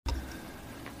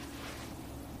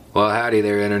Well, howdy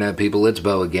there, Internet people. It's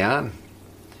Bo again.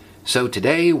 So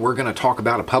today we're going to talk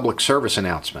about a public service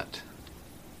announcement.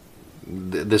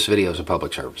 This video is a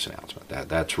public service announcement.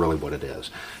 That's really what it is.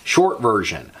 Short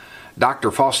version.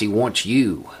 Dr. Fauci wants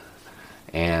you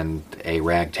and a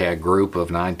ragtag group of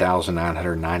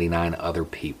 9,999 other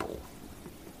people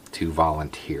to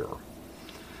volunteer.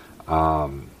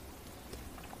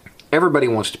 Everybody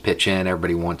wants to pitch in.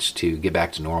 Everybody wants to get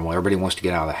back to normal. Everybody wants to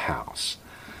get out of the house.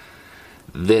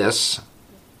 This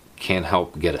can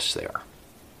help get us there.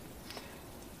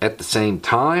 At the same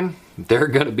time, there are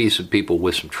going to be some people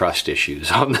with some trust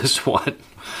issues on this one.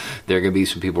 There are going to be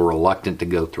some people reluctant to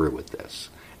go through with this.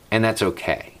 And that's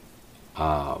okay.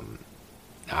 I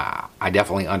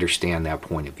definitely understand that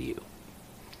point of view.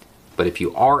 But if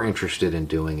you are interested in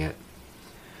doing it,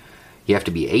 you have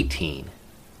to be 18.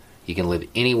 You can live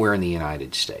anywhere in the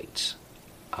United States.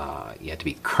 You have to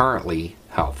be currently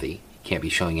healthy. Can't be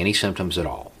showing any symptoms at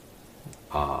all.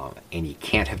 And you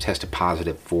can't have tested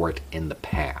positive for it in the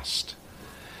past.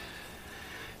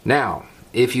 Now,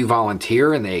 if you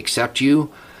volunteer and they accept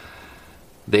you,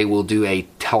 they will do a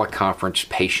teleconference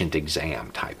patient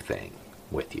exam type thing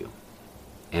with you.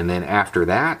 And then after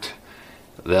that,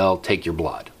 they'll take your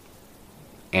blood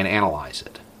and analyze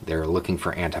it. They're looking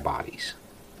for antibodies.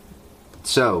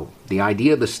 So, the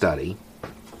idea of the study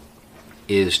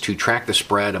is to track the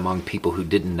spread among people who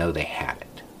didn't know they had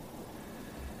it.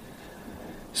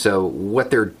 So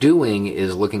what they're doing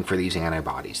is looking for these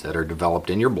antibodies that are developed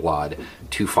in your blood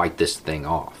to fight this thing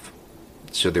off.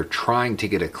 So they're trying to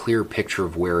get a clear picture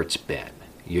of where it's been.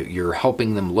 You're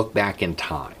helping them look back in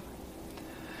time.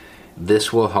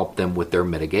 This will help them with their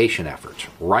mitigation efforts.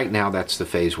 Right now, that's the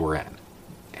phase we're in.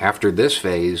 After this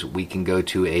phase, we can go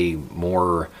to a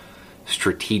more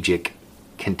strategic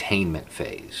containment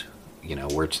phase.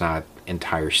 Where it's not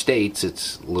entire states,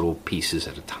 it's little pieces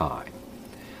at a time.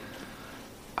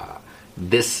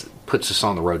 This puts us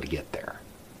on the road to get there.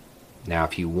 Now,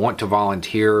 if you want to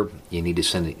volunteer, you need to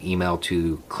send an email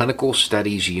to Clinical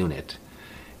Studies Unit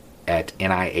at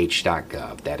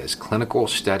nih.gov. That is Clinical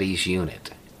Studies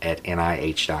Unit at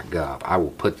nih.gov. I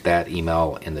will put that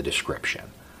email in the description.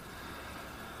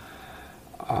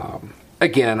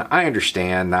 Again, I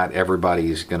understand not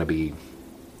everybody's going to be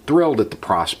thrilled at the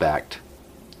prospect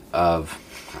of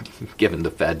giving the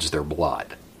feds their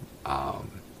blood.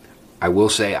 I will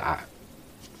say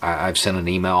I've sent an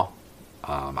email.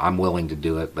 I'm willing to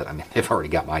do it, but they've already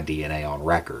got my DNA on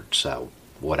record, so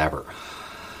whatever.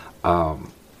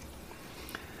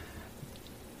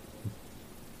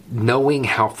 Knowing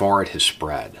how far it has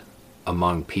spread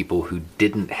among people who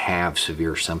didn't have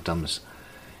severe symptoms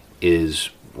is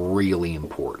really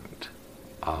important.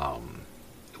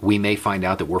 We may find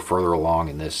out that we're further along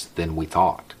in this than we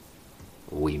thought.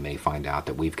 We may find out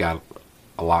that we've got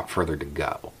a lot further to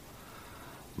go.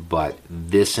 But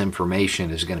this information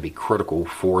is going to be critical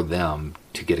for them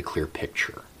to get a clear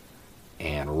picture.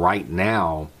 And right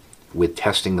now, with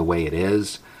testing the way it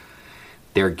is,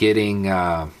 they're getting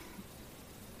a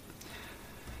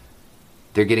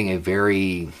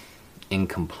very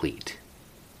incomplete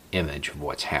image of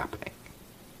what's happening.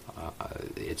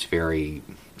 It's very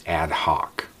ad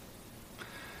hoc.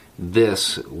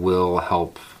 This will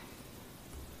help.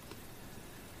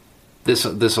 This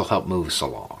will help move us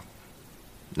along.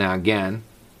 Now, again,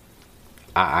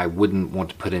 I wouldn't want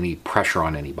to put any pressure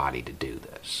on anybody to do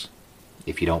this.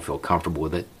 If you don't feel comfortable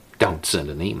with it, don't send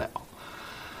an email.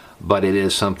 But it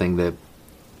is something that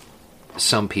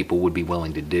some people would be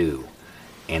willing to do,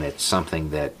 and it's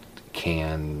something that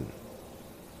can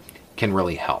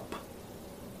really help.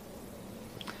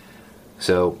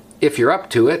 So, if you're up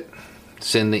to it,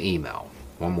 send the email.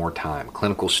 One more time,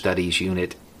 Clinical Studies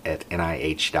Unit at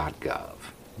nih.gov.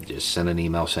 Just send an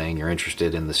email saying you're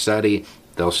interested in the study.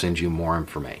 They'll send you more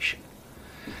information.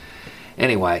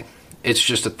 Anyway, it's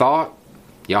just a thought.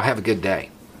 Y'all have a good day.